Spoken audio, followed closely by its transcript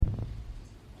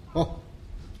Oh,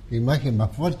 qué imagen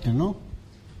más fuerte, ¿no?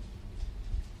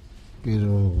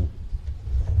 Pero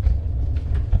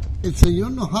el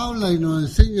Señor nos habla y nos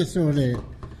enseña sobre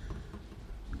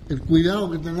el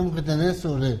cuidado que tenemos que tener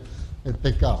sobre el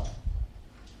pecado.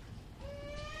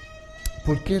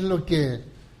 Porque es lo que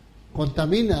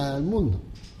contamina al mundo.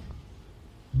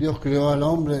 Dios creó al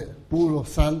hombre puro,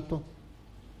 santo,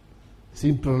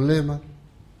 sin problema.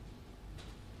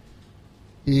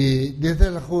 Y desde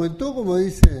la juventud, como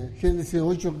dice Génesis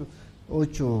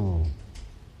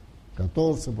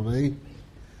 8:14 por ahí,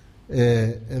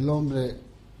 el hombre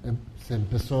se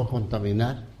empezó a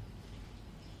contaminar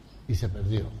y se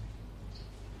perdió.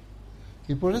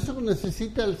 Y por eso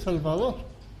necesita el Salvador,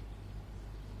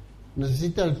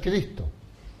 necesita el Cristo.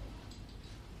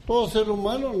 Todo ser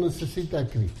humano necesita a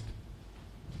Cristo.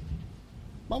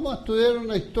 Vamos a estudiar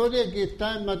una historia que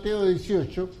está en Mateo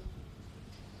 18,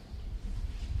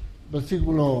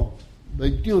 versículo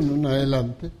 21 en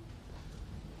adelante.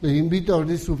 Les invito a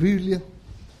abrir su Biblia,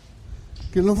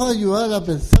 que nos va a ayudar a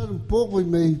pensar un poco y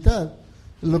meditar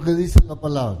en lo que dice la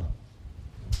palabra.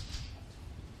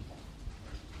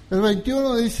 El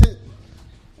 21 dice: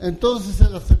 entonces se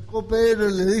le acercó Pedro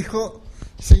y le dijo: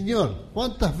 Señor,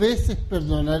 ¿cuántas veces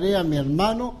perdonaré a mi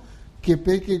hermano que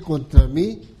peque contra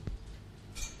mí?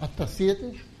 ¿Hasta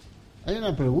 7? Hay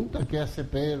una pregunta que hace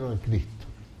Pedro a Cristo.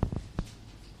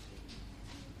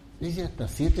 Dice: ¿hasta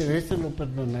 7 veces lo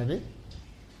perdonaré?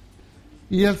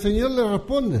 Y el Señor le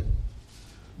responde: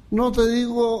 no te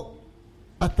digo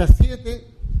hasta 7,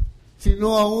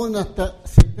 sino aún hasta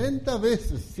 70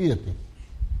 veces 7.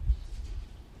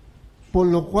 Por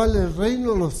lo cual el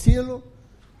reino de los cielos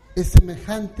es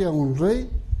semejante a un rey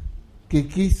que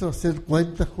quiso hacer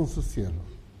cuentas con sus siervos.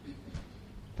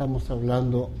 Estamos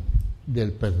hablando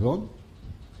del perdón,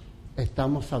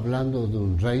 estamos hablando de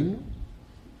un reino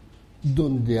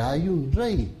donde hay un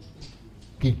rey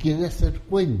que quiere hacer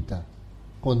cuenta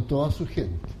con toda su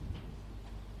gente.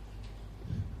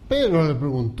 Pedro le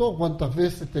preguntó cuántas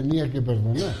veces tenía que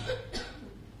perdonar.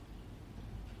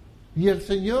 Y el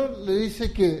Señor le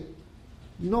dice que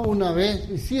no una vez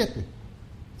ni 7,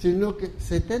 sino que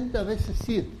 70 veces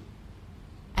 7.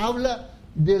 Habla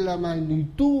de la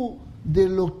magnitud de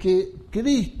lo que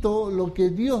Cristo, lo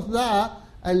que Dios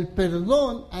da al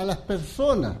perdón a las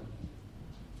personas.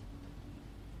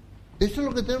 Eso es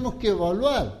lo que tenemos que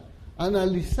evaluar,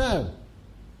 analizar,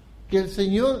 que el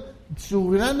Señor, su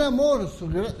gran amor, su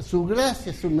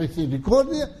gracia, su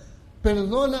misericordia,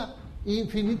 perdona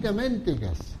infinitamente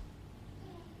casi.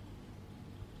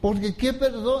 Porque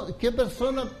 ¿qué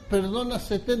persona perdona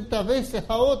 70 veces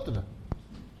a otra?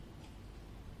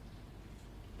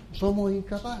 Somos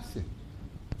incapaces,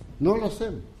 no lo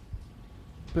hacemos,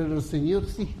 pero el Señor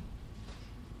sí,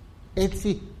 Él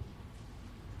sí.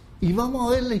 Y vamos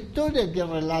a ver la historia que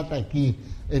relata aquí,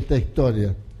 esta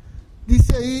historia.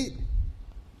 Dice ahí: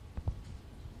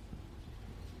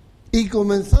 y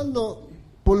comenzando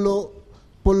por lo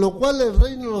cual el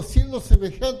reino de los cielos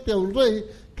semejante a un rey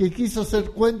que quiso hacer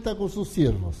cuenta con sus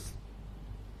siervos.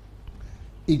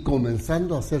 Y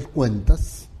comenzando a hacer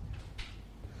cuentas,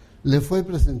 le fue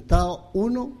presentado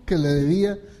uno que le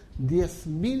debía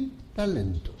 10,000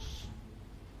 talentos.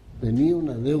 Tenía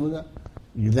una deuda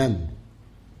grande,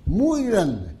 muy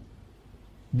grande.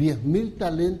 10,000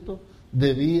 talentos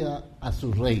debía a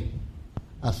su rey,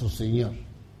 a su señor.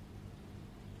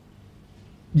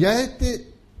 Y a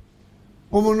este,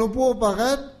 como no pudo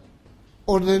pagar,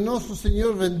 ordenó a su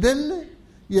señor venderle,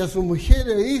 y a su mujer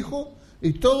e hijo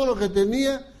y todo lo que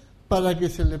tenía, para que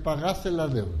se le pagase la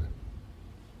deuda.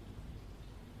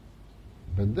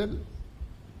 Venderle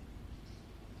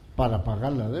para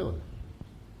pagar la deuda.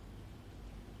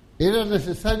 Era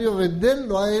necesario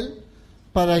venderlo a él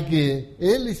para que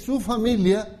él y su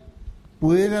familia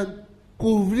pudieran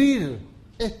cubrir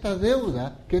esta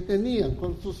deuda que tenían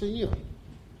con su señor.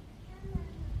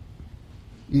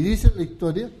 Y dice la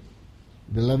historia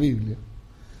de la Biblia: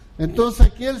 entonces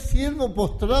aquel siervo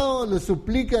postrado le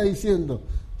suplica diciendo: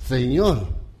 Señor,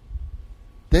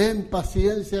 ten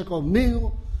paciencia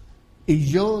conmigo y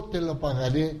yo te lo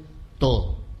pagaré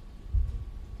todo.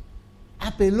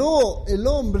 Apeló el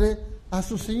hombre a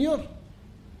su señor.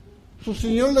 Su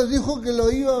señor le dijo que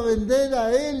lo iba a vender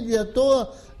a él y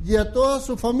a toda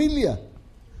su familia.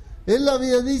 Él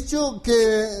había dicho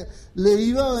que le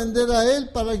iba a vender a él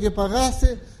para que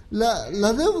pagase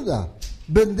la deuda.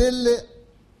 Venderle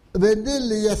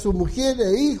y a su mujer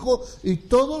e hijo y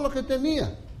todo lo que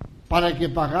tenía, para que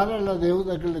pagara la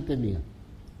deuda que le tenía.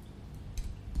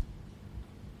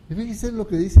 Y fíjense lo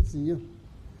que dice el Señor.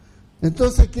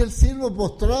 Entonces aquel siervo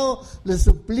postrado le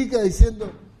suplica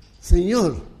diciendo: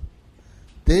 Señor,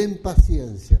 ten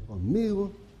paciencia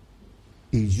conmigo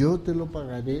y yo te lo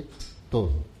pagaré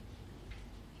todo.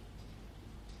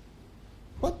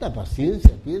 ¿Cuánta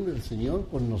paciencia tiene el Señor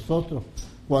con nosotros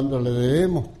cuando le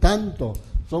debemos tanto?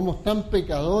 Somos tan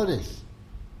pecadores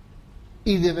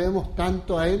y debemos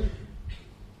tanto a Él.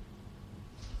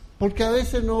 Porque a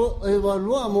veces no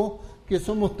evaluamos que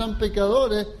somos tan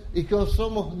pecadores y que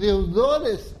somos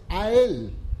deudores a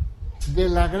Él de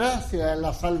la gracia, de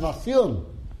la salvación.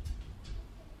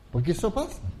 Porque eso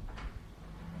pasa.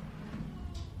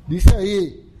 Dice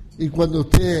ahí, y cuando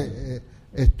usted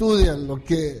estudia lo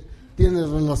que tiene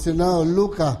relacionado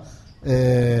Lucas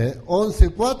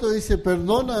 11:4, dice,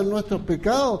 perdona nuestros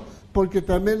pecados, porque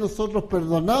también nosotros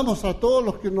perdonamos a todos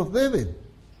los que nos deben.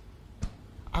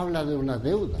 Habla de una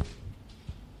deuda.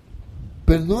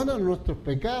 Perdona nuestros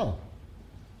pecados,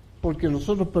 porque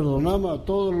nosotros perdonamos a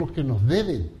todos los que nos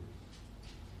deben.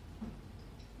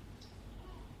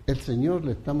 El Señor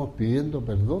le estamos pidiendo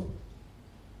perdón,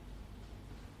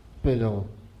 pero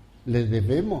le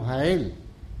debemos a Él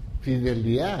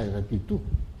fidelidad, gratitud.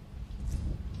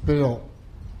 Pero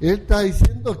Él está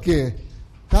diciendo que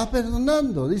está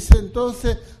perdonando. Dice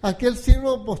entonces, aquel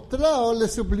siervo postrado le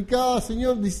suplicaba al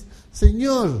Señor, dice,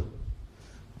 Señor,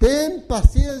 ten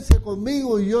paciencia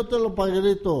conmigo y yo te lo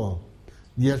pagaré todo.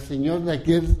 Y el Señor de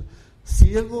aquel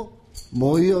siervo,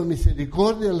 movido de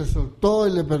misericordia, le soltó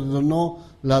y le perdonó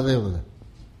la deuda.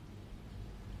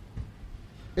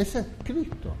 Ese es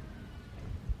Cristo.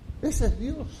 Ese es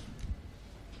Dios.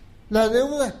 La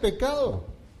deuda es pecado.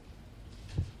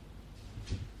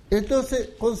 Entonces,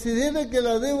 considere que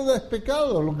la deuda es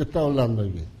pecado, lo que está hablando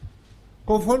aquí.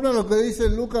 Conforme a lo que dice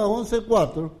Lucas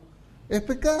 11:4, es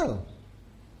pecado.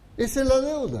 Esa es la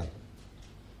deuda.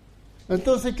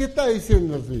 Entonces, ¿qué está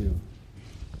diciendo el Señor?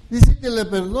 Dice que le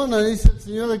perdona, dice el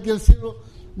Señor, aquí el siervo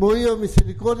movido de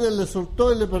misericordia le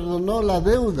soltó y le perdonó la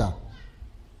deuda.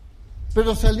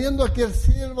 Pero saliendo aquel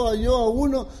siervo halló a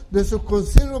uno de sus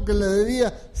consiervos que le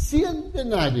debía 100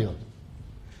 denarios.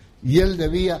 Y él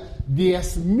debía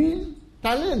 10.000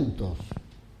 talentos.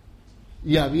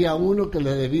 Y había uno que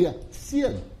le debía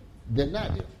 100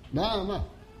 denarios, nada más.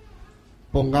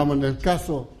 Pongamos en el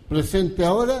caso presente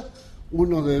ahora,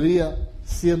 uno debía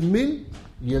 100.000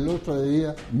 y el otro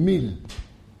debía 1.000.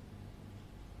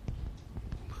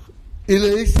 Y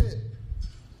le dice,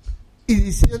 y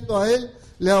diciendo a él,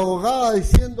 le abogaba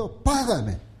diciendo,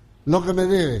 págame lo que me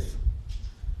debes.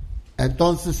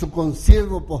 Entonces su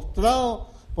consiervo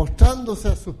postrándose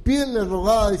a sus pies, le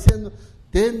rogaba diciendo,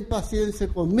 ten paciencia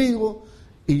conmigo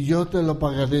y yo te lo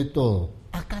pagaré todo.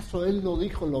 ¿Acaso él no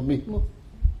dijo lo mismo?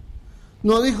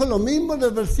 ¿No dijo lo mismo en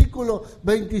el versículo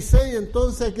 26?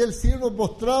 Entonces aquel siervo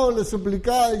postrado le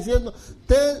suplicaba diciendo,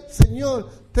 Señor,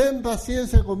 ten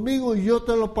paciencia conmigo y yo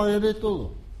te lo pagaré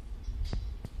todo.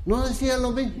 ¿No decía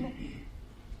lo mismo?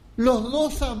 Los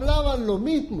dos hablaban lo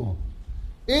mismo.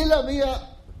 Él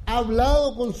había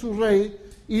hablado con su rey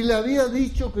y le había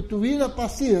dicho que tuviera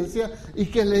paciencia y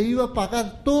que le iba a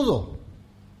pagar todo.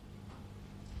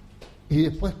 Y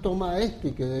después toma a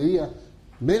este que debía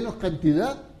menos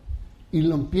cantidad y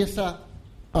lo empieza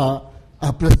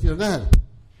a presionar.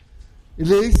 Y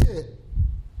le dice,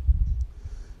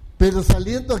 pero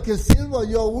saliendo aquel siervo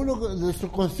halló a uno de sus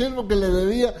consiervos que le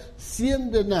debía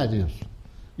 100 denarios.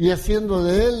 Y haciendo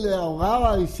de él le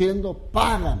ahogaba diciendo,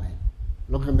 págame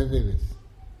lo que me debes.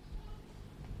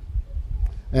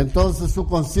 Entonces su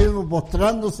consiervo,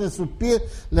 postrándose a sus pies,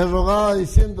 le rogaba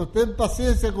diciendo, ten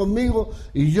paciencia conmigo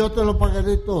y yo te lo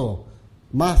pagaré todo.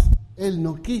 Mas él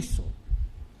no quiso,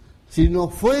 sino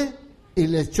fue y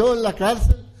le echó en la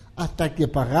cárcel hasta que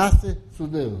pagase su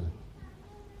deuda.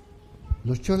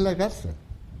 Lo echó en la cárcel.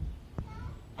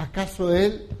 ¿Acaso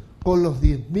él con los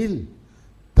 10.000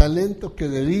 talentos que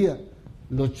debía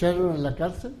lo echaron en la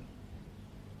cárcel?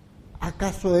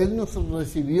 ¿Acaso él no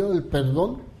recibió el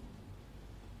perdón?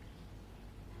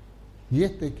 Y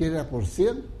este que era por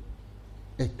 100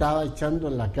 estaba echando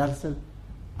en la cárcel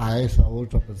a esa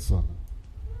otra persona.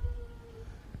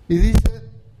 Y dice,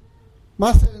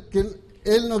 más que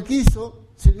él no quiso,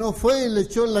 sino fue y le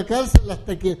echó en la cárcel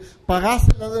hasta que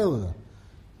pagase la deuda.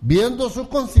 Viendo sus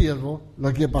consiervos,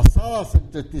 lo que pasaba, se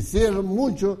entristecieron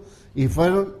mucho y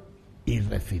fueron y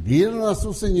refirieron a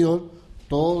su señor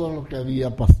todo lo que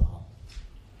había pasado.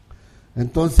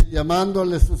 Entonces,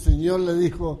 llamándole su señor, le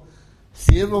dijo,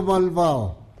 siervo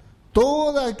malvado,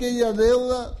 toda aquella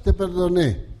deuda te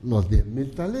perdoné, los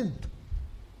 10.000 talentos.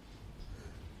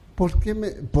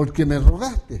 Porque me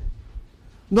rogaste.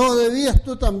 ¿No debías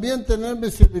tú también tener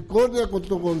misericordia con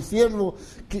tu consiervo,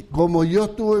 como yo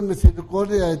tuve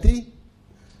misericordia de ti?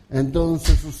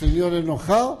 Entonces su señor,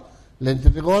 enojado, le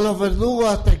entregó a los verdugos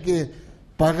hasta que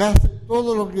pagase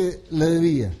todo lo que le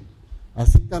debía,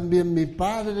 así también mi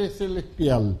Padre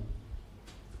Celestial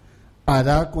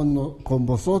hará con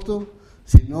vosotros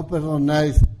si no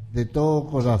perdonáis de todo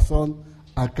corazón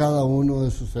a cada uno de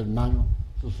sus hermanos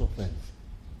sus ofensas.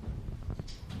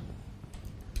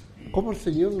 ¿Cómo el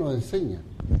Señor nos enseña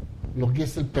lo que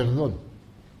es el perdón?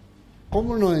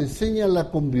 ¿Cómo nos enseña la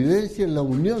convivencia y la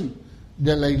unión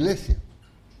de la iglesia?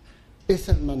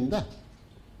 Esa hermandad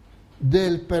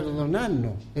del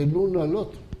perdonarnos el uno al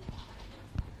otro,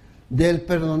 del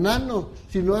perdonarnos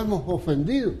si nos hemos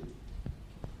ofendido,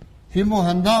 si hemos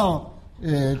andado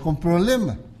con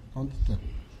problemas. ¿Dónde está?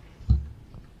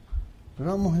 Pero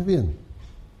vamos bien,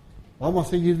 vamos a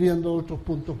seguir viendo otros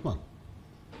puntos más.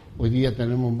 Hoy día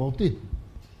tenemos un bautismo.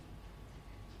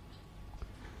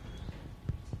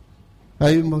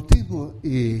 Hay un bautismo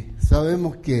y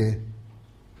sabemos que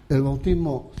el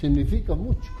bautismo significa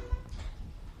mucho.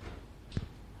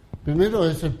 Primero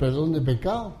es el perdón de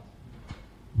pecado,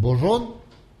 borrón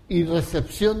y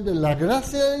recepción de la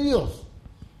gracia de Dios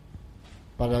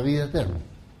para vida eterna.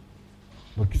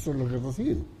 Porque eso es lo que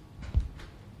recibimos.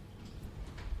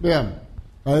 Veamos,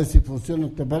 a ver si funciona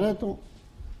este aparato.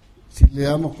 Si le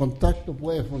damos contacto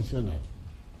puede funcionar.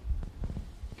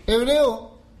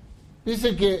 Hebreo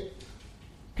dice que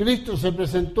Cristo se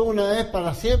presentó una vez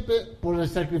para siempre por el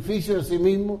sacrificio de sí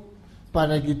mismo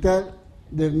para quitar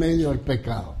del medio el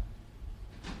pecado.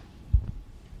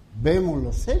 Vemos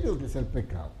lo serio que es el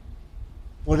pecado.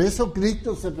 Por eso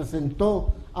Cristo se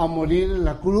presentó a morir en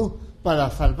la cruz para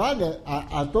salvar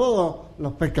a todos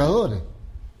los pecadores.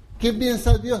 ¿Qué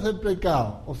piensa Dios del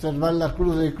pecado? Observar la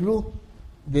cruz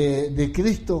de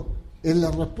Cristo es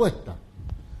la respuesta.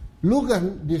 Lucas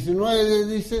 19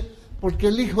 dice, porque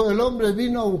el Hijo del Hombre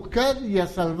vino a buscar y a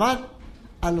salvar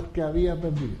a los que había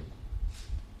perdido.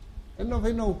 Él nos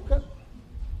vino a buscar.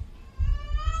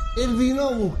 Él vino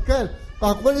a buscar.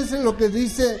 Acuérdense lo que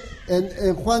dice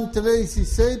en Juan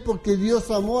 3:16, porque Dios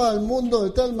amó al mundo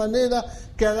de tal manera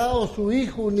que ha dado a su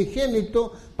Hijo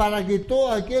unigénito para que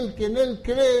todo aquel que en Él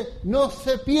cree no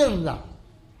se pierda.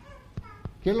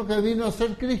 ¿Qué es lo que vino a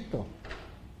hacer Cristo?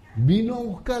 Vino a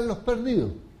buscar los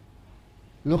perdidos,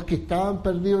 los que estaban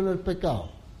perdidos en el pecado.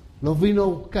 Los vino a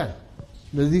buscar.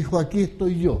 Les dijo, aquí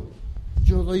estoy yo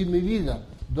doy mi vida,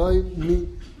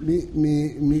 doy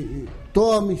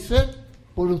toda mi ser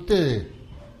por ustedes.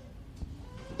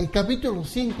 El capítulo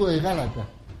 5 de Gálatas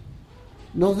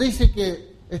nos dice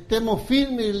que estemos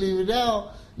firmes y liberados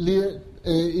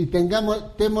y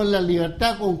tengamos la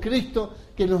libertad con Cristo,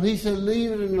 que nos dice el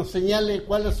libro y nos señale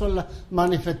cuáles son las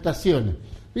manifestaciones.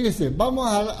 Fíjense, vamos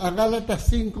a Gálatas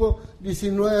 5,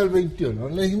 19 al 21.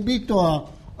 Les invito a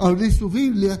abrir sus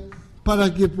Biblias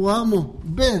para que podamos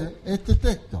ver este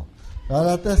texto.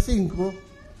 Gálatas 5,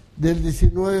 del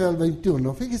 19 al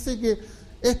 21. Fíjense que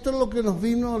esto es lo que nos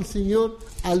vino el Señor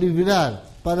a librar,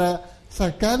 para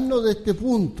sacarnos de este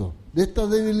punto, de esta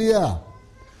debilidad.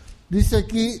 Dice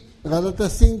aquí,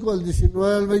 Gálatas 5, del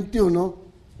 19 al 21,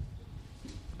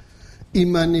 y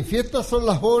manifiestas son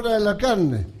las obras de la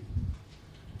carne,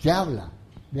 que habla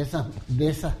de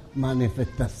esas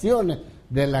manifestaciones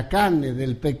de la carne,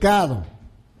 del pecado,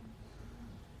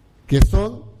 que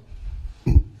son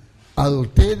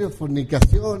adulterio,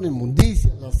 fornicación,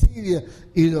 inmundicia, lascivia,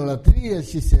 idolatría,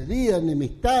 hechicería,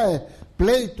 enemistades,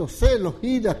 pleitos, celos,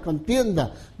 iras,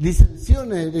 contiendas,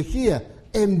 disensiones, herejías,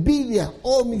 envidias,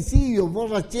 homicidios,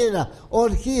 borracheras,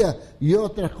 orgías y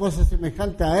otras cosas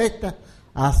semejantes a estas,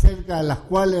 acerca de las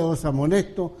cuales os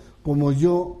amonesto, como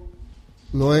yo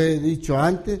lo he dicho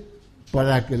antes,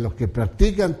 para que los que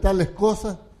practican tales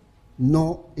cosas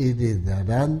no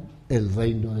heredarán el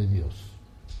reino de Dios.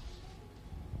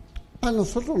 A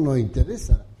nosotros nos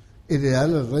interesa heredar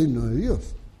el reino de Dios.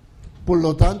 Por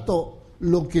lo tanto,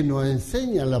 lo que nos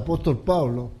enseña el apóstol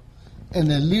Pablo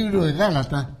en el libro de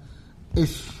Gálatas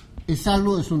es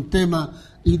un tema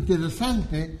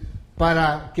interesante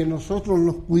para que nosotros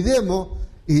nos cuidemos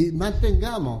y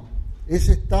mantengamos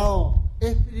ese estado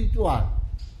espiritual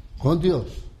con Dios.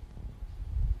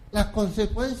 Las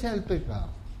consecuencias del pecado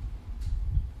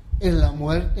es la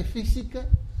muerte física,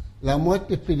 la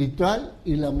muerte espiritual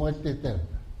y la muerte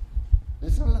eterna.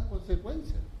 Esas son las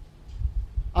consecuencias.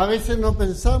 A veces no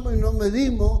pensamos y no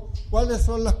medimos cuáles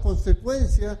son las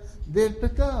consecuencias del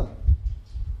pecado.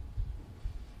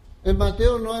 En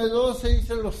Mateo 9:12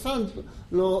 dice los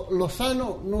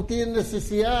sanos no tienen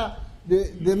necesidad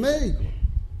de médico.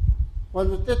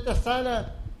 Cuando usted está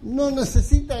sana, no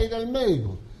necesita ir al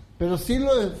médico, pero sí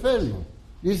los enfermos.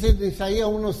 Dice en Isaías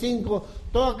 1:5,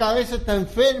 toda cabeza está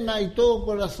enferma y todo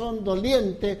corazón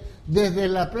doliente, desde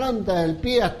la planta del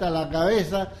pie hasta la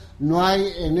cabeza, no hay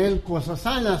en él cosa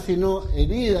sana, sino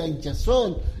herida,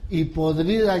 hinchazón y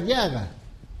podrida llaga.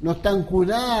 No están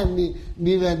curadas,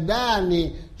 ni vendadas,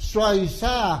 ni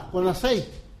suavizadas con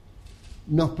aceite.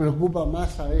 Nos preocupa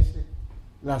más a veces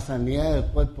la sanidad del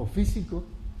cuerpo físico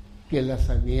que la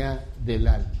sanidad del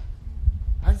alma.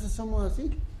 A veces somos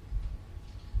así.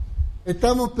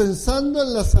 Estamos pensando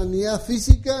en la sanidad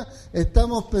física,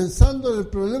 estamos pensando en el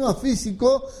problema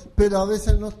físico, pero a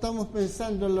veces no estamos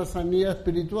pensando en la sanidad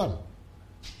espiritual.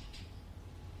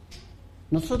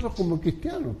 Nosotros como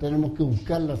cristianos tenemos que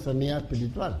buscar la sanidad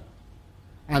espiritual,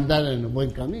 andar en el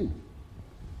buen camino.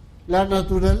 La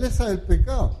naturaleza del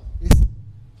pecado,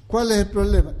 ¿cuál es el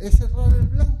problema? Es errar el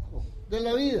blanco de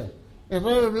la vida,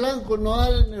 errar el blanco, no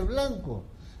dar en el blanco.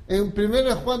 En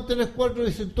 1 Juan 3:4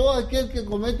 dice, todo aquel que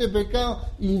comete pecado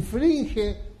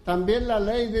infringe también la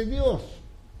ley de Dios.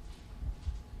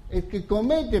 El que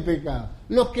comete pecado,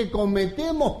 los que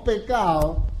cometemos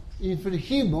pecado,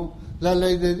 infringimos la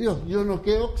ley de Dios. Yo no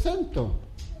quedo exento,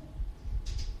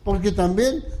 porque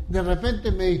también de repente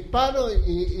me disparo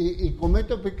y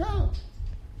cometo pecado.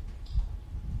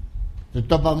 Se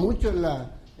topa mucho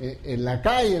en la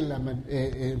calle,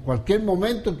 en cualquier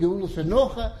momento que uno se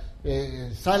enoja,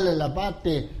 sale la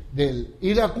parte del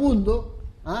iracundo,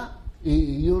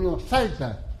 y uno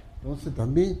salta, entonces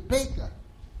también peca.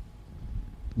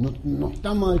 No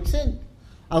estamos exentos.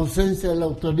 Ausencia de la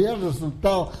autoridad,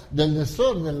 resultado del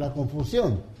desorden, la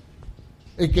confusión.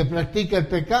 El que practica el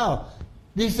pecado,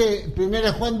 dice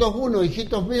 1 Juan 2:1,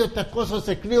 hijitos míos, estas cosas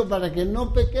escribo para que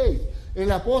no pequéis. El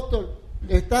apóstol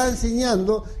está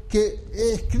enseñando que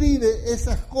escribe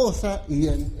esas cosas, y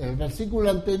en el versículo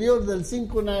anterior del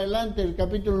 5 en adelante, del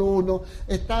capítulo 1,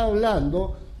 está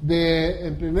hablando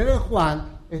en 1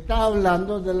 Juan, está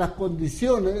hablando de las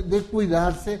condiciones de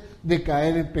cuidarse de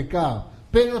caer en pecado.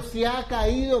 Pero si ha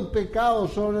caído en pecado,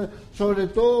 sobre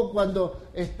todo cuando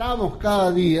estamos cada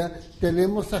día,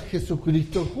 tenemos a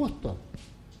Jesucristo justo.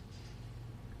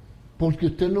 Porque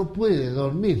usted no puede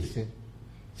dormirse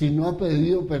si no ha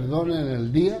pedido perdón en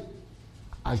el día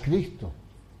a Cristo.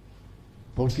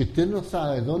 Porque usted no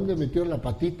sabe dónde metió la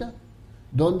patita,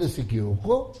 dónde se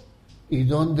equivocó y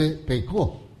dónde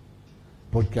pecó.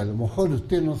 Porque a lo mejor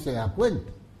usted no se da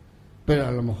cuenta, pero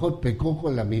a lo mejor pecó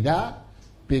con la mirada,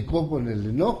 pecó con el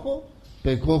enojo,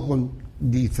 pecó con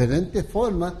diferentes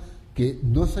formas que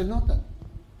no se notan.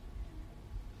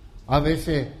 A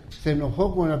veces se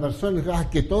enojó con una persona y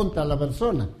qué tonta la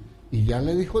persona, y ya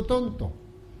le dijo tonto,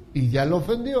 y ya lo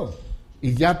ofendió,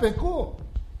 y ya pecó.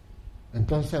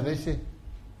 Entonces a veces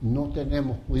no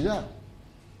tenemos cuidado,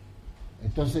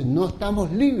 entonces no estamos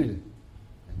libres.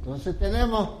 Entonces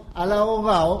tenemos al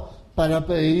abogado para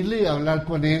pedirle y hablar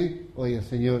con él. Oye,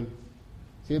 Señor,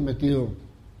 si he metido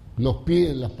los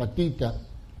pies, las patitas,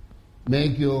 me he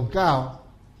equivocado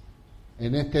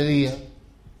en este día,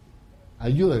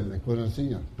 ayúdenme con el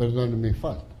Señor, perdónenme mi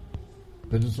falta,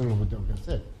 pero eso es lo que tengo que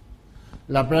hacer.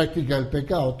 La práctica del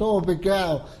pecado, todo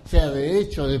pecado, sea de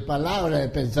hecho, de palabra, de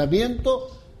pensamiento,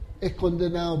 es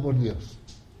condenado por Dios.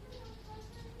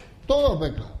 Todo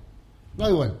pecado, no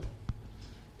hay vuelta.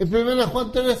 En 1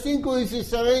 Juan 3:5 dice,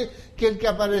 sabéis que el que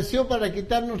apareció para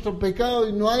quitar nuestro pecado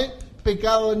y no hay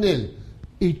pecado en él.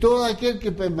 Y todo aquel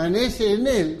que permanece en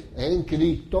él, en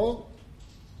Cristo,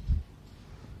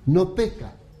 no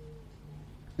peca.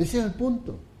 Ese es el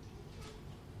punto.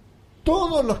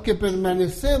 Todos los que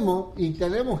permanecemos y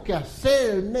tenemos que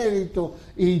hacer el mérito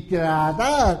y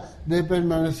tratar de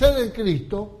permanecer en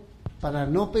Cristo para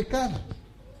no pecar.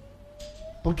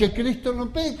 Porque Cristo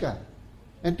no peca.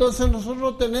 Entonces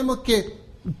nosotros tenemos que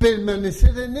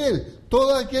permanecer en Él.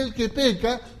 Todo aquel que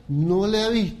peca no le ha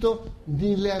visto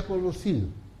ni le ha conocido,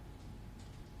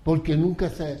 porque nunca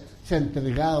se ha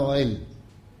entregado a Él,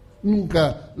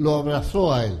 nunca lo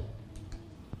abrazó a Él.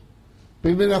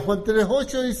 1 Juan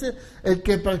 3:8 dice, el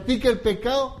que practica el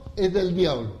pecado es del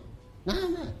diablo. Nada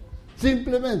más,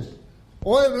 simplemente,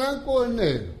 o es blanco o es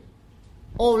negro,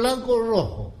 o blanco o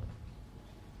rojo.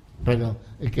 Pero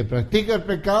el que practica el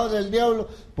pecado es del diablo,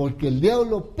 porque el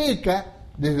diablo peca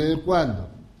 ¿desde cuándo?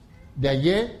 ¿De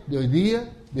ayer? ¿De hoy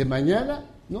día? ¿De mañana?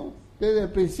 No, desde el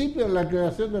principio de la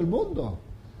creación del mundo.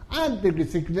 Antes que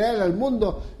se creara el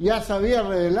mundo ya se había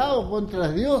rebelado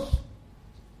contra Dios.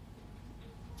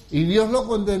 Y Dios lo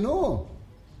condenó.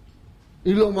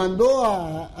 Y lo mandó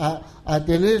a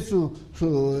tener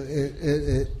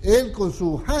él con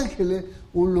sus ángeles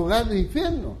un lugar de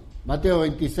infierno. Mateo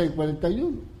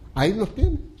 26:41. Ahí los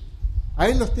tiene.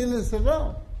 Ahí los tiene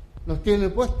encerrados. Los tiene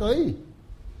puestos ahí.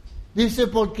 Dice,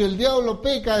 porque el diablo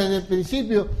peca desde el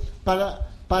principio.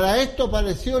 Para esto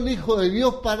apareció el Hijo de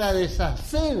Dios, para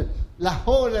deshacer las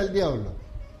obras del diablo,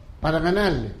 para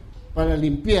ganarle, para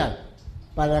limpiar,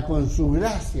 para con su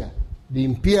gracia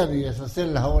limpiar y deshacer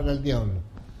las obras del diablo.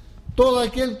 Todo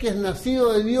aquel que es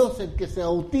nacido de Dios, el que se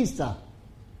bautiza,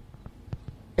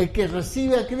 el que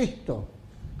recibe a Cristo,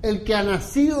 el que ha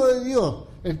nacido de Dios,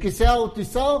 el que se ha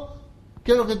bautizado,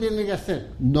 ¿qué es lo que tiene que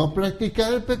hacer? No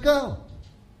practicar el pecado.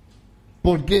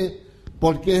 ¿Por qué?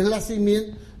 Porque el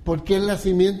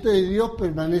nacimiento de Dios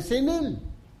permanece en él.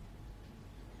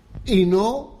 Y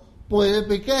no puede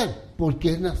pecar,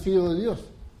 porque es nacido de Dios.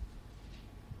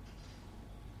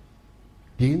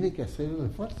 Tiene que hacer el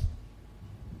esfuerzo.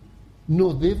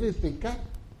 No debe pecar.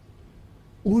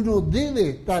 Uno debe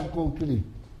estar con Cristo.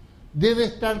 Debe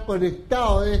estar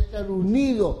conectado, debe estar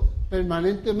unido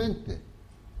permanentemente.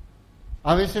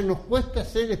 A veces nos cuesta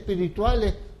ser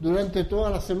espirituales durante toda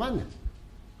la semana.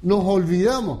 Nos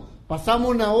olvidamos.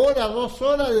 Pasamos 1 hora, 2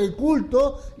 horas de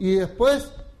culto y después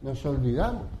nos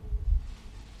olvidamos.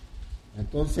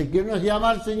 Entonces, ¿qué nos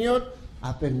llama al Señor?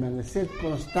 A permanecer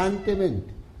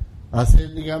constantemente. A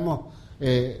hacer,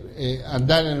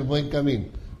 andar en el buen camino.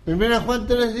 1 Juan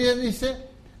 3:10 dice,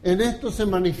 en esto se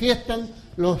manifiestan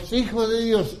los hijos de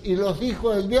Dios y los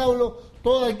hijos del diablo.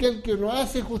 Todo aquel que no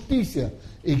hace justicia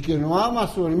y que no ama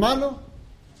a su hermano,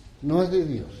 no es de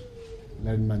Dios.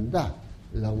 La hermandad,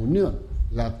 la unión,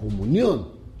 la comunión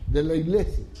de la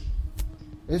iglesia.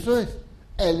 Eso es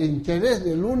el interés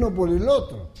del uno por el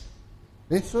otro.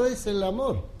 Eso es el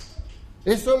amor.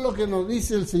 Eso es lo que nos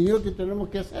dice el Señor que tenemos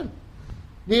que hacer.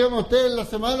 Díganme ustedes, en la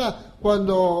semana,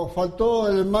 cuando faltó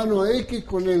el hermano X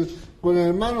con el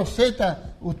hermano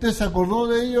Z, ¿usted se acordó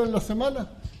de ellos en la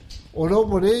semana? ¿Oró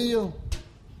por ellos?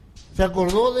 ¿Se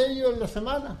acordó de ellos en la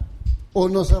semana? ¿O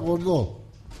no se acordó?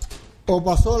 ¿O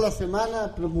pasó la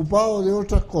semana preocupado de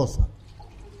otras cosas?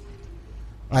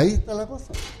 Ahí está la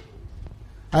cosa.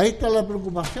 Ahí está la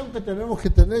preocupación que tenemos que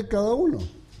tener cada uno.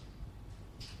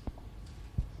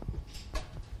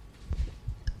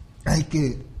 Hay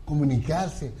que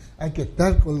comunicarse, hay que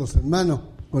estar con los hermanos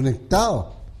conectados.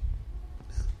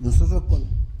 Nosotros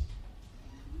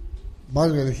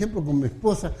valga el ejemplo, con mi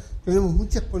esposa, tenemos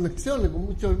muchas conexiones con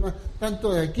muchos hermanos,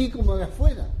 tanto de aquí como de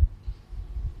afuera.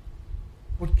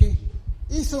 Porque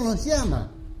eso nos llama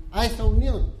a esa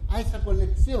unión, a esa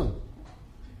conexión.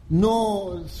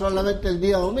 No solamente el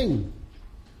día domingo.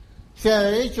 Sea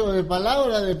de hecho, de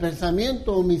palabra, de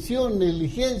pensamiento, omisión,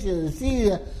 negligencia,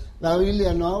 desidia. La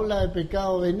Biblia no habla de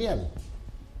pecado venial.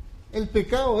 El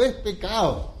pecado es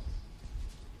pecado.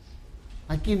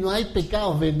 Aquí no hay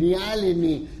pecados veniales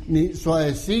ni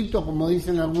suavecitos, como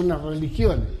dicen algunas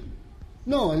religiones.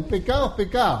 No, el pecado es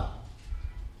pecado.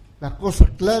 Las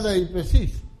cosas claras y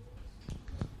precisas.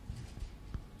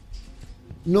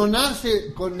 No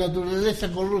nace con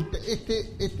naturaleza corrupta.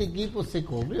 Este equipo se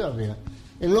corrió arriba.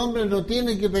 El hombre no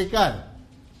tiene que pecar,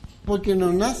 porque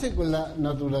no nace con la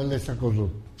naturaleza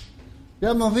corrupta. Ya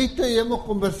hemos visto y hemos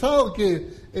conversado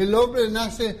que el hombre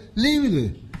nace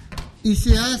libre y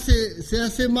se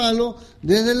hace malo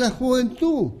desde la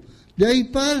juventud. De ahí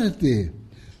parte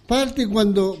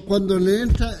cuando le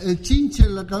entra el chinche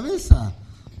en la cabeza.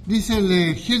 Dice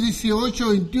el Génesis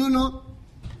 8:21,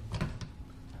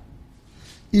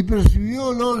 y percibió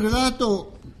olor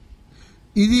grato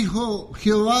y dijo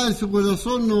Jehová en su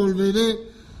corazón, no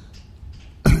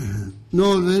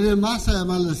volveré más a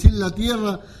maldecir la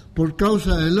tierra por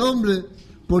causa del hombre,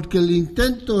 porque el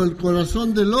intento del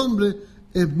corazón del hombre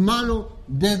es malo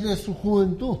desde su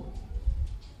juventud.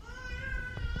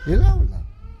 Él habla,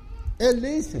 él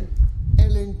dice,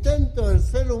 el intento del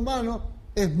ser humano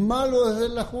es malo desde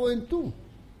la juventud.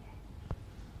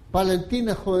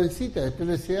 Valentina, jovencita de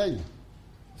 13 años,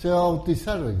 se va a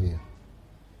bautizar hoy día.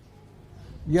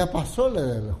 Ya pasó la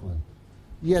edad de la juventud,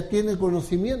 ya tiene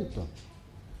conocimiento,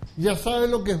 ya sabe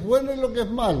lo que es bueno y lo que es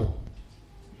malo.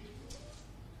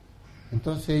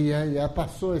 Entonces ella ya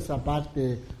pasó esa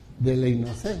parte de la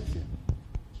inocencia.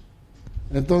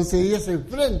 Entonces ella se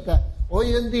enfrenta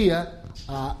hoy en día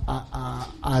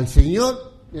al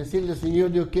Señor y decirle,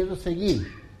 Señor, yo quiero seguir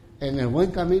en el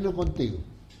buen camino contigo.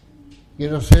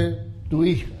 Quiero ser tu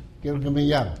hija, quiero que me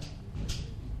llames.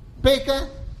 Peca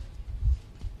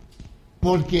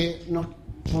porque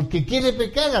quiere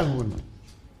pecar alguno.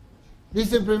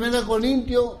 Dice en 1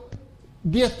 Corintios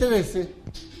 10:13,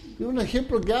 y un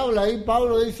ejemplo que habla ahí,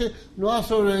 Pablo dice, no ha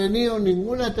sobrevenido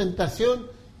ninguna tentación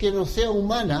que no sea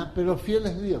humana, pero fiel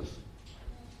es Dios.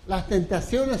 Las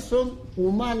tentaciones son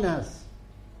humanas,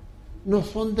 no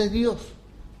son de Dios,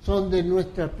 son de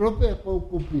nuestra propia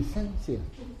concupiscencia,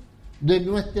 de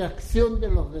nuestra acción de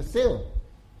los deseos.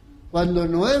 Cuando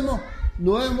no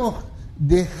hemos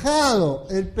dejado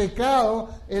el pecado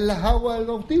en las aguas del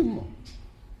bautismo.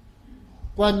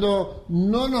 Cuando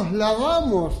no nos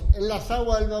lavamos en las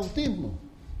aguas del bautismo.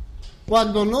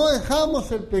 Cuando no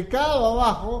dejamos el pecado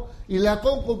abajo y la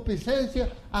concupiscencia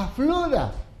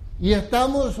aflora. Y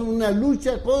estamos en una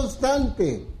lucha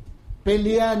constante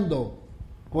peleando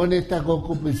con esta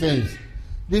concupiscencia.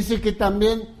 Dice que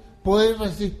también podéis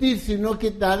resistir, sino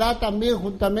que dará también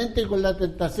juntamente con la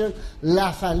tentación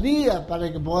la salida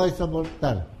para que podáis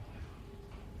soportar.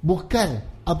 Buscar,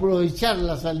 aprovechar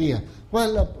la salida.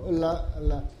 ¿Cuál es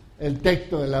el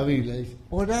texto de la Biblia? Dice,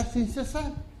 orar sin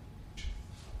cesar.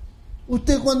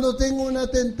 Usted cuando tenga una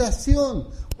tentación,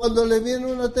 cuando le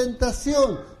viene una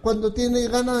tentación, cuando tiene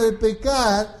ganas de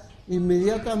pecar,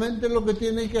 inmediatamente lo que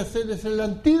tiene que hacer es el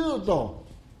antídoto.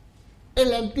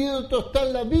 El antídoto está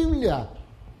en la Biblia.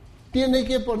 Tiene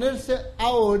que ponerse a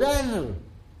orar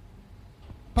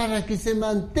para que se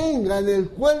mantenga en el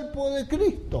cuerpo de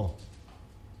Cristo.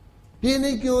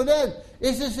 Tiene que orar.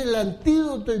 Ese es el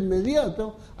antídoto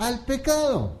inmediato al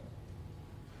pecado.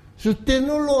 Si usted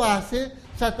no lo hace,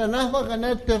 Satanás va a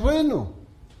ganar terreno.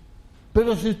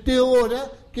 Pero si usted ora,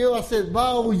 ¿qué va a hacer? Va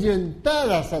a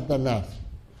ahuyentar a Satanás.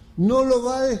 No lo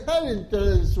va a dejar entrar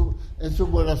en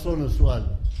su corazón, en su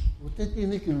alma. Usted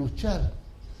tiene que luchar.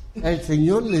 El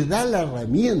Señor le da la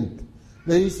herramienta.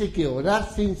 Le dice que orar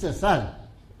sin cesar.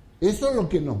 Eso es lo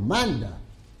que nos manda.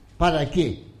 ¿Para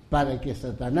qué? Para que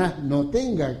Satanás no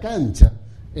tenga cancha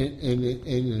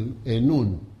en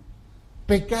uno.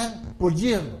 Pecar por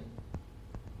hierro.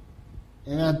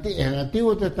 En el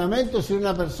Antiguo Testamento, si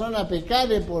una persona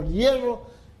pecare por hierro,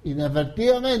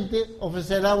 inadvertidamente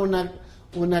ofrecerá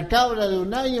una cabra de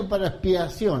 1 año para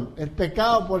expiación. El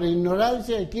pecado por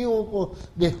ignorancia, equívoco,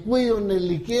 descuido,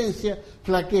 negligencia,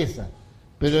 flaqueza.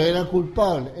 Pero era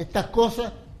culpable. Estas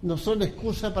cosas no son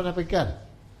excusa para pecar.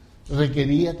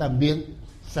 Requería también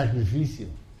sacrificio.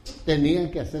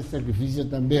 Tenían que hacer sacrificio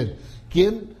también.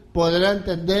 ¿Quién podrá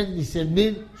entender,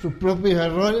 discernir sus propios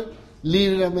errores?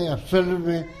 Líbrame,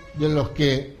 absérveme de los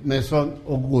que me son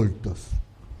ocultos.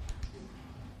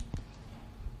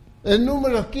 En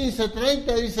Números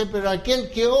 15:30 dice, pero aquel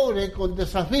que obre con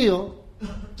desafío,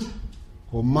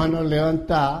 con manos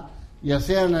levantadas, ya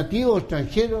sea nativo o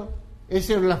extranjero,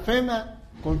 ese blasfema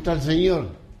contra el Señor.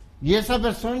 Y esa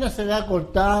persona será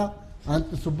cortada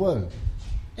ante su pueblo.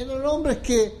 Eran hombres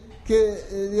que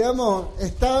digamos,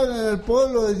 estaban en el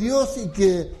pueblo de Dios y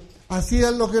que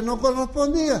hacían lo que no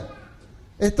correspondía.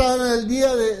 Estaban en el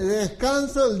día de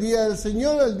descanso, el día del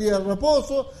Señor, el día de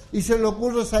reposo, y se le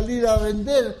ocurre salir a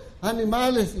vender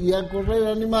animales y a correr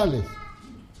animales.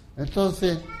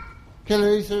 Entonces, ¿qué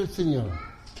le dice el Señor?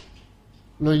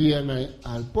 Lo llevan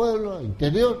al pueblo, al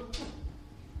interior,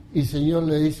 y el Señor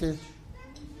le dice,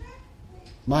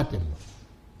 mátenlos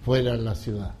fuera de la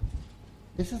ciudad.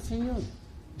 Es el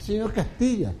Señor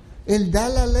castiga. Él da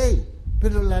la ley,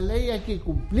 pero la ley hay que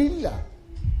cumplirla.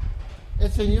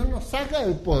 El Señor nos saca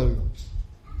del pueblo.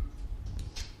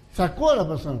 Sacó a la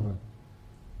persona.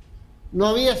 No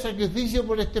había sacrificio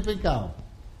por este pecado.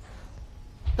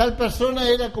 Tal persona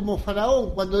era como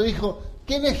Faraón cuando dijo,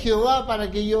 ¿quién es Jehová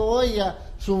para que yo oiga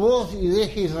su voz y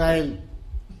deje Israel?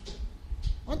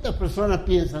 ¿Cuántas personas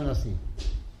piensan así?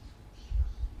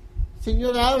 El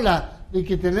Señor habla de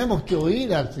que tenemos que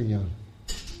oír al Señor.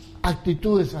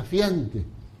 Actitud desafiante,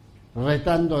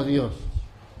 retando a Dios.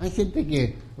 Hay gente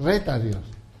que reta a Dios.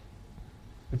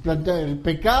 El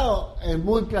pecado es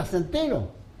muy placentero.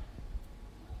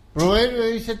 Proverbio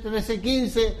dice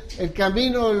 13:15, el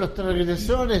camino de los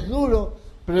transgresores es duro.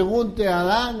 Pregunte a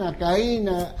Adán, a Caín,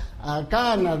 a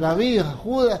Can, a David, a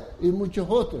Judas y muchos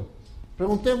otros.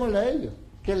 Preguntémosle a ellos,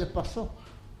 ¿qué les pasó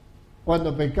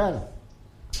cuando pecaron?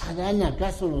 ¿Adán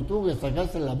acaso no tuvo que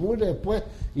sacarse la mugre después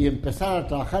y empezar a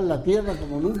trabajar la tierra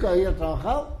como nunca había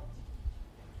trabajado?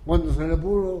 Cuando se le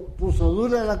puso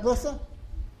dura la cosa.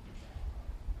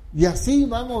 Y así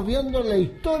vamos viendo la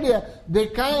historia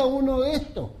de cada uno de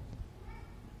estos.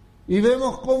 Y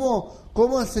vemos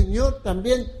cómo el Señor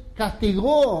también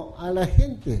castigó a la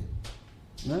gente.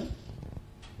 ¿No?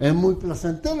 Es muy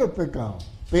placentero el pecado,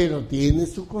 pero tiene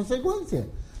sus consecuencias.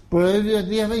 Proverbios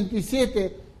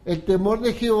 10:27, el temor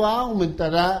de Jehová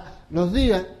aumentará los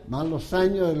días, más los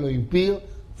años de los impíos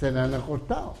serán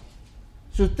acortados.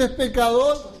 Si usted es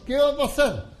pecador, ¿qué va a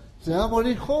pasar? Se va a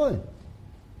morir joven.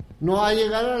 No va a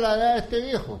llegar a la edad de este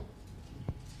viejo.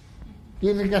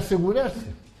 Tiene que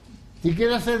asegurarse. Si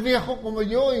quiere ser viejo como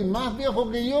yo y más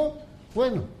viejo que yo,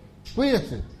 bueno,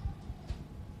 cuídese.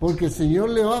 Porque el Señor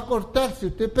le va a cortar si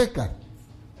usted peca.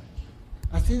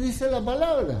 Así dice la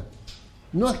palabra.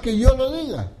 No es que yo lo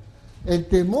diga. el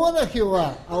temor a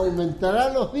Jehová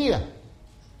aumentará los días.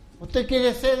 Usted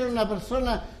quiere ser una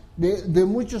persona de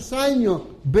muchos años,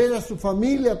 ver a su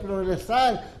familia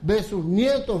progresar, ver sus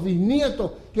nietos,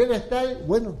 bisnietos, quiere estar,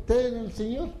 bueno, usted en el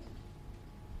Señor.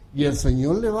 Y el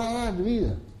Señor le va a dar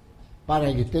vida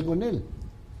para que esté con Él.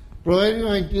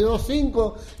 Proverbios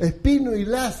 22:5, espinos y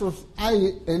lazos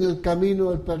hay en el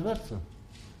camino del perverso.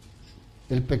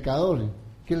 El pecador,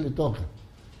 ¿qué le toca?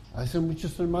 A veces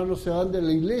muchos hermanos se van de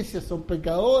la iglesia, son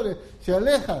pecadores, se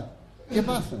alejan. ¿Qué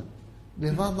pasa?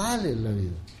 Les va mal en la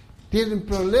vida. Tienen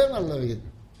problemas en la vida.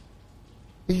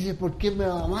 Y dice, ¿por qué me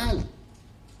va mal?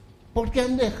 Porque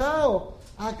han dejado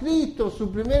a Cristo, su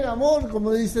primer amor,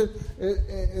 como dice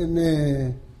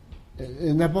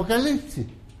en Apocalipsis.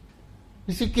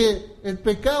 Dice que el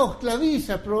pecado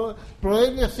esclaviza,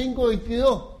 Proverbios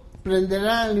 5:22,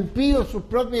 prenderá al impío sus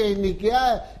propias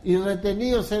iniquidades y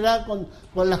retenido será con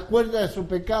las cuerdas de su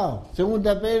pecado.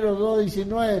 Segunda Pedro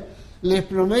 2:19, les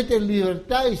prometen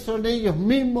libertad y son ellos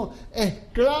mismos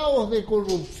esclavos de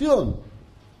corrupción,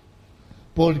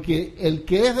 porque el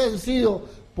que es vencido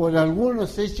por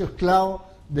algunos es hecho esclavo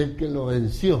del que lo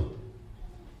venció.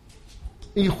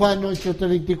 Y Juan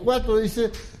 8:34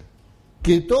 dice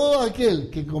que todo aquel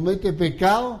que comete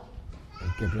pecado,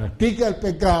 el que practica el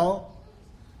pecado,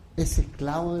 es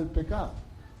esclavo del pecado.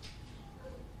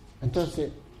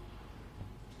 Entonces,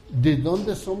 ¿de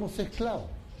dónde somos esclavos?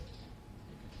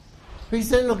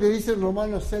 Fíjense lo que dice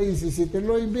Romanos 6:17.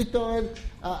 Lo invito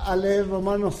a leer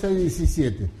Romanos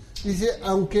 6:17. Dice,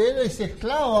 aunque eres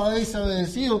esclavo, habéis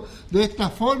obedecido de esta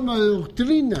forma de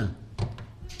doctrina.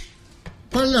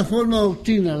 ¿Cuál es la forma de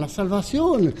doctrina? La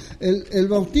salvación, el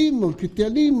bautismo, el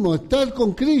cristianismo, estar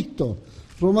con Cristo.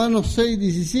 Romanos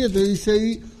 6:17 dice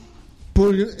ahí,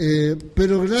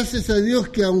 pero gracias a Dios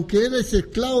que aunque eres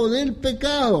esclavo del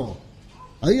pecado,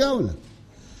 ahí habla,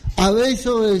 habéis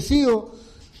obedecido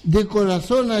de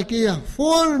corazón a aquella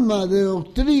forma de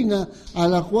doctrina a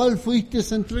la cual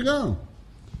fuisteis entregados.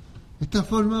 Esta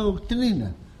forma de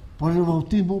doctrina, por el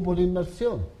bautismo por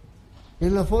inmersión,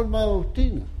 es la forma de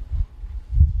doctrina.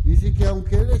 Dice que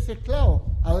aunque eres esclavo,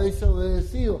 habéis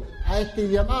obedecido a este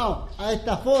llamado, a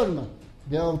esta forma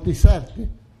de bautizarte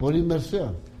por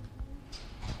inmersión.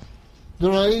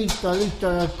 Drogadicto, adicto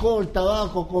al alcohol,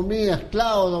 tabaco, comida,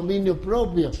 esclavo, dominio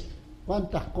propio.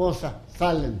 ¿Cuántas cosas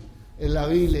salen en la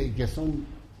Biblia y que son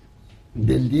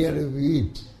del diario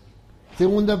vivir?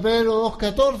 Segunda Pedro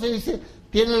 2:14 dice,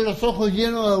 tienen los ojos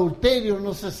llenos de adulterio,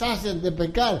 no se sacian de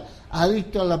pecar,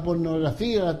 adictos a la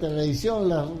pornografía, a la televisión,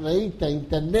 las revistas,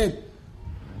 internet.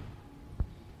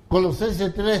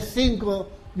 Colosenses 3:5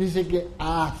 dice que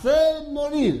hacer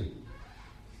morir.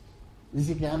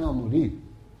 Dice que van a morir.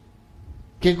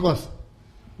 ¿Qué cosa?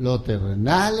 Lo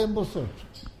terrenal en vosotros.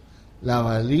 La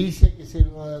avaricia, que es la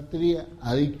idolatría,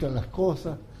 adicto a las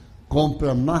cosas,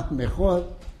 compran más,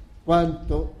 mejor.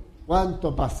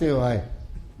 ¿Cuánto paseo hay?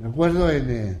 Me acuerdo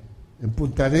en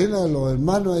Punta Arenas, los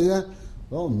hermanos allá,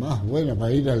 más buena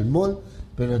para ir al mall,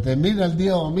 pero termina el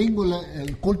día domingo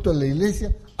el culto en la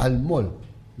iglesia al mall.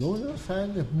 No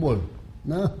saben, es mall.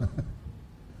 ¿No?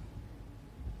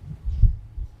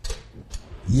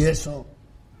 Y eso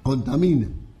contamina,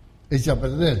 echa a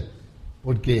perder,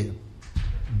 porque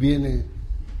viene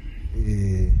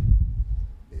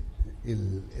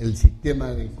el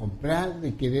sistema de comprar,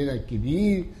 de querer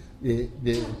adquirir,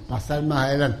 de pasar más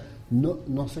adelante.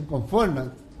 No se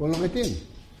conforman con lo que tienen,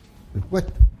 les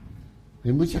cuesta.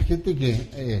 Hay mucha gente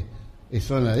que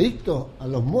son adictos a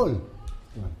los malls,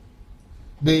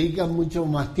 dedican mucho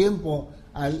más tiempo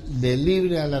de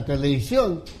libre a la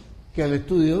televisión que al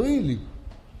estudio bíblico.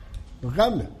 No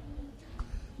cambia.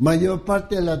 Mayor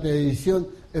parte de la televisión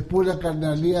es pura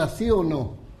carnalidad, ¿sí o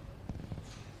no?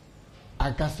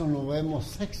 ¿Acaso no vemos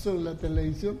sexo en la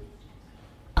televisión?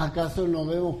 ¿Acaso no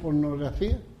vemos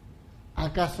pornografía?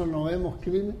 ¿Acaso no vemos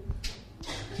crimen?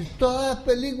 Si todas las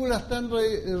películas están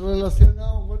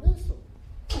relacionadas con eso.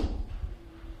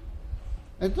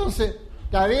 Entonces,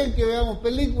 está bien que veamos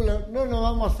películas, no nos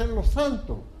vamos a hacer los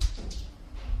santos.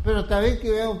 Pero está bien que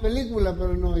veamos películas,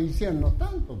 pero no hicieron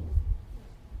tanto.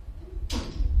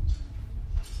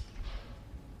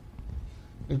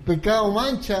 El pecado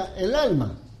mancha el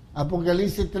alma.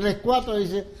 Apocalipsis 3:4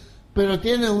 dice, pero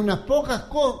tienes unas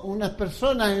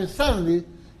personas en Sardis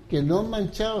que no han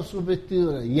manchado sus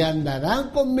vestiduras y andarán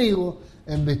conmigo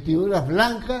en vestiduras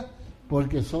blancas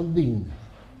porque son dignas.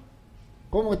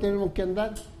 ¿Cómo tenemos que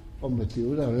andar? Con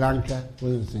vestiduras blancas por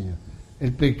el Señor.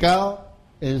 El pecado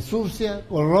ensucia,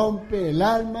 corrompe el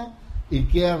alma y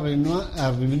queda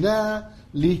arruinada,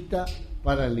 lista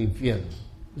para el infierno.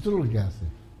 Eso es lo que hace.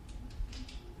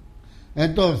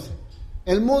 Entonces,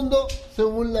 El mundo se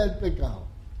burla del pecado.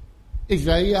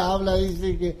 Isaías habla,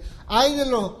 dice que hay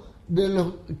de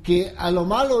los que a lo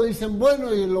malo dicen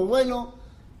bueno y de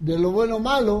lo bueno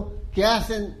malo, que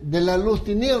hacen de la luz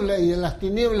tiniebla y de las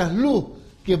tinieblas luz,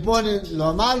 que ponen lo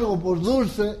amargo por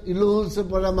dulce y lo dulce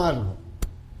por amargo.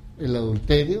 El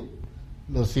adulterio,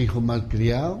 los hijos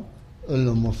malcriados, el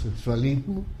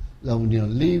homosexualismo, la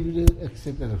unión libre,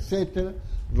 etcétera, etcétera,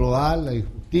 robar, la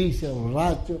injusticia,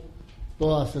 borracho,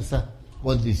 todas esas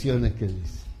condiciones que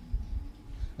dice.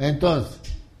 Entonces,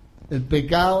 el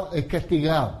pecado es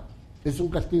castigado, es un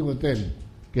castigo eterno,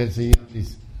 que el Señor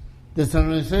dice.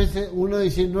 Tesalonicenses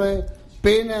 1:19,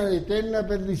 pena de eterna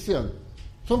perdición.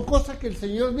 Son cosas que el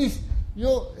Señor dice.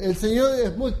 El Señor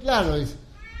es muy claro, dice,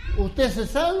 usted se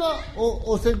salva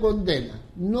o se condena.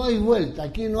 No hay vuelta,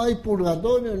 aquí no hay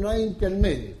purgatorio, no hay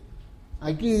intermedio.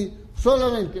 Aquí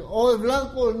solamente o es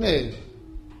blanco o es negro,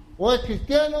 o es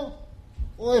cristiano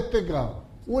o es pecado.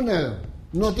 Una de dos,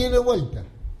 no tiene vuelta.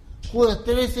 Judas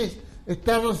 13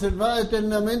 está reservada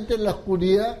eternamente en la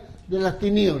oscuridad de las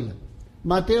tinieblas.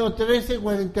 Mateo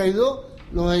 13:42,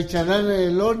 los echarán en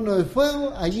el horno de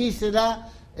fuego, allí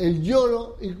será el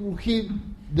lloro y crujir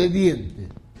de dientes.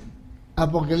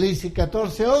 Apocalipsis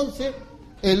 14:11,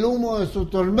 el humo de su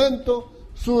tormento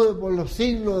sube por los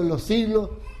siglos de los siglos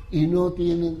y no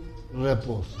tienen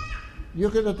reposo. Yo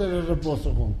quiero tener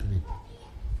reposo con Cristo.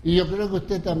 Y yo creo que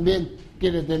usted también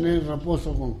quiere tener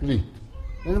reposo con Cristo.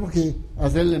 Tenemos que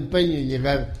hacerle empeño y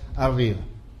llegar arriba.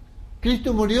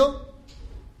 Cristo murió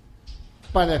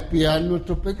para expiar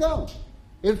nuestros pecados.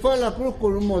 Él fue a la cruz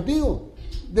con un motivo,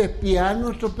 de expiar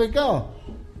nuestros pecados.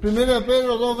 1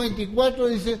 Pedro 2:24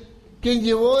 dice, quien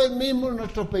llevó él mismo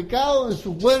nuestros pecados en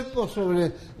su cuerpo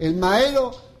sobre el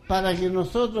madero, para que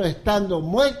nosotros, estando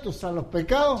muertos a los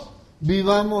pecados,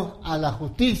 vivamos a la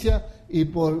justicia, y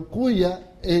por cuya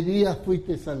herida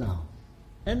fuiste sanado.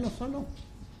 Él nos sanó,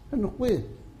 Él nos cuida.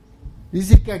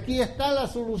 Dice que aquí está la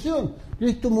solución.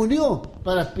 Cristo murió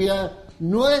para expiar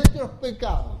nuestros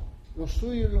pecados, los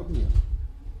suyos y los míos.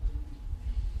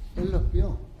 Él los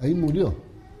expió, ahí murió.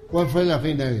 ¿Cuál fue la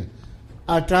finalidad?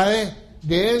 A través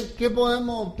de Él, ¿qué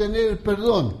podemos obtener el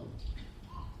perdón?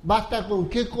 ¿Basta con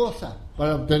qué cosa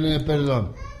para obtener el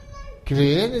perdón?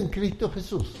 Creer en Cristo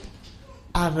Jesús,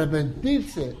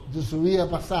 arrepentirse de su vida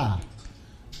pasada,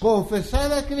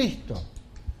 confesar a Cristo,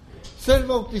 ser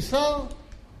bautizado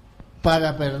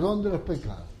para perdón de los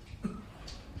pecados.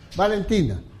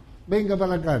 Valentina, venga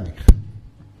para acá, hija.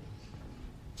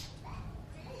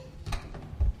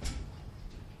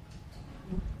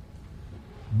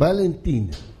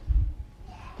 Valentina,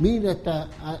 mira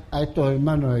a estos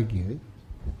hermanos de aquí, ¿eh?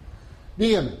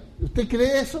 Dígame, ¿usted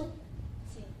cree eso?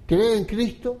 Sí. ¿Cree en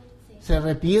Cristo? Sí. ¿Se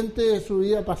arrepiente de su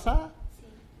vida pasada? Sí.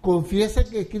 ¿Confiesa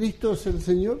que Cristo es el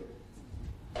Señor?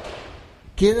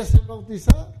 ¿Quiere ser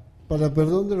bautizada para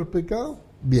perdón de los pecados?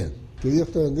 Bien, que Dios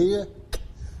te bendiga.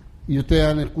 Y ustedes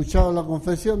han escuchado la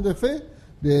confesión de fe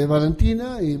de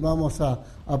Valentina y vamos a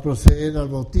proceder al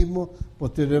bautismo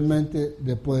posteriormente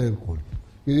después del culto.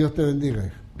 Que Dios te bendiga,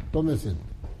 hija. Tome asiento.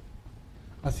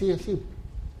 Así es simple.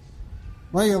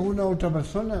 ¿No hay alguna otra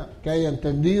persona que haya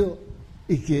entendido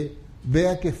y que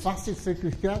vea que es fácil ser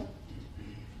cristiano?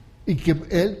 Y que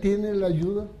Él tiene la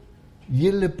ayuda y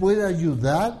Él le puede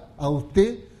ayudar a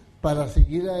usted para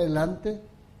seguir adelante.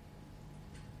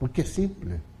 Porque es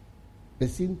simple.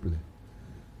 Es simple.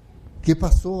 ¿Qué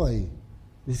pasó ahí?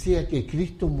 Decía que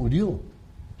Cristo murió.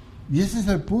 Y ese es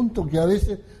el punto que a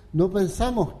veces no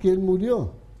pensamos que Él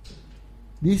murió.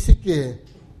 Dice que,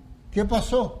 ¿qué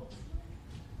pasó?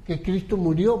 Que Cristo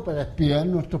murió para expiar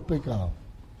nuestros pecados.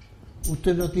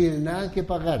 Usted no tiene nada que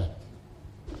pagar.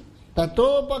 Está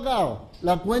todo pagado.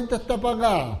 La cuenta está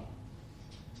pagada.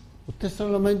 Usted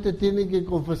solamente tiene que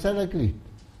confesar a Cristo,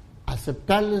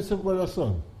 aceptarle en su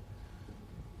corazón,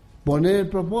 poner el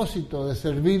propósito de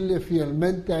servirle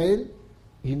fielmente a Él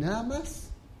y nada más.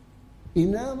 Y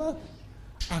nada más.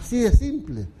 Así de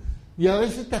simple. Y a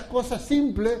veces estas cosas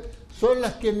simples son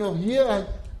las que nos llevan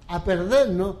a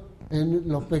perdernos en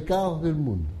los pecados del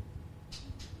mundo.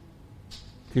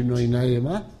 Si no hay nadie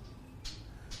más,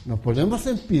 nos ponemos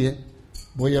en pie.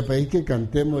 Voy a pedir que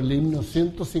cantemos el himno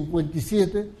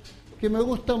 157, que me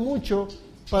gusta mucho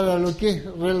para lo que es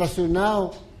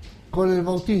relacionado con el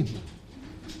bautismo,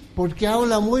 porque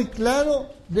habla muy claro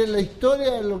de la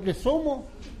historia de lo que somos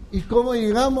y cómo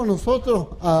llegamos nosotros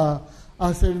a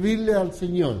servirle al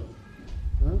Señor.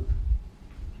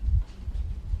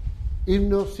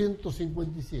 Himno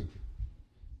 157.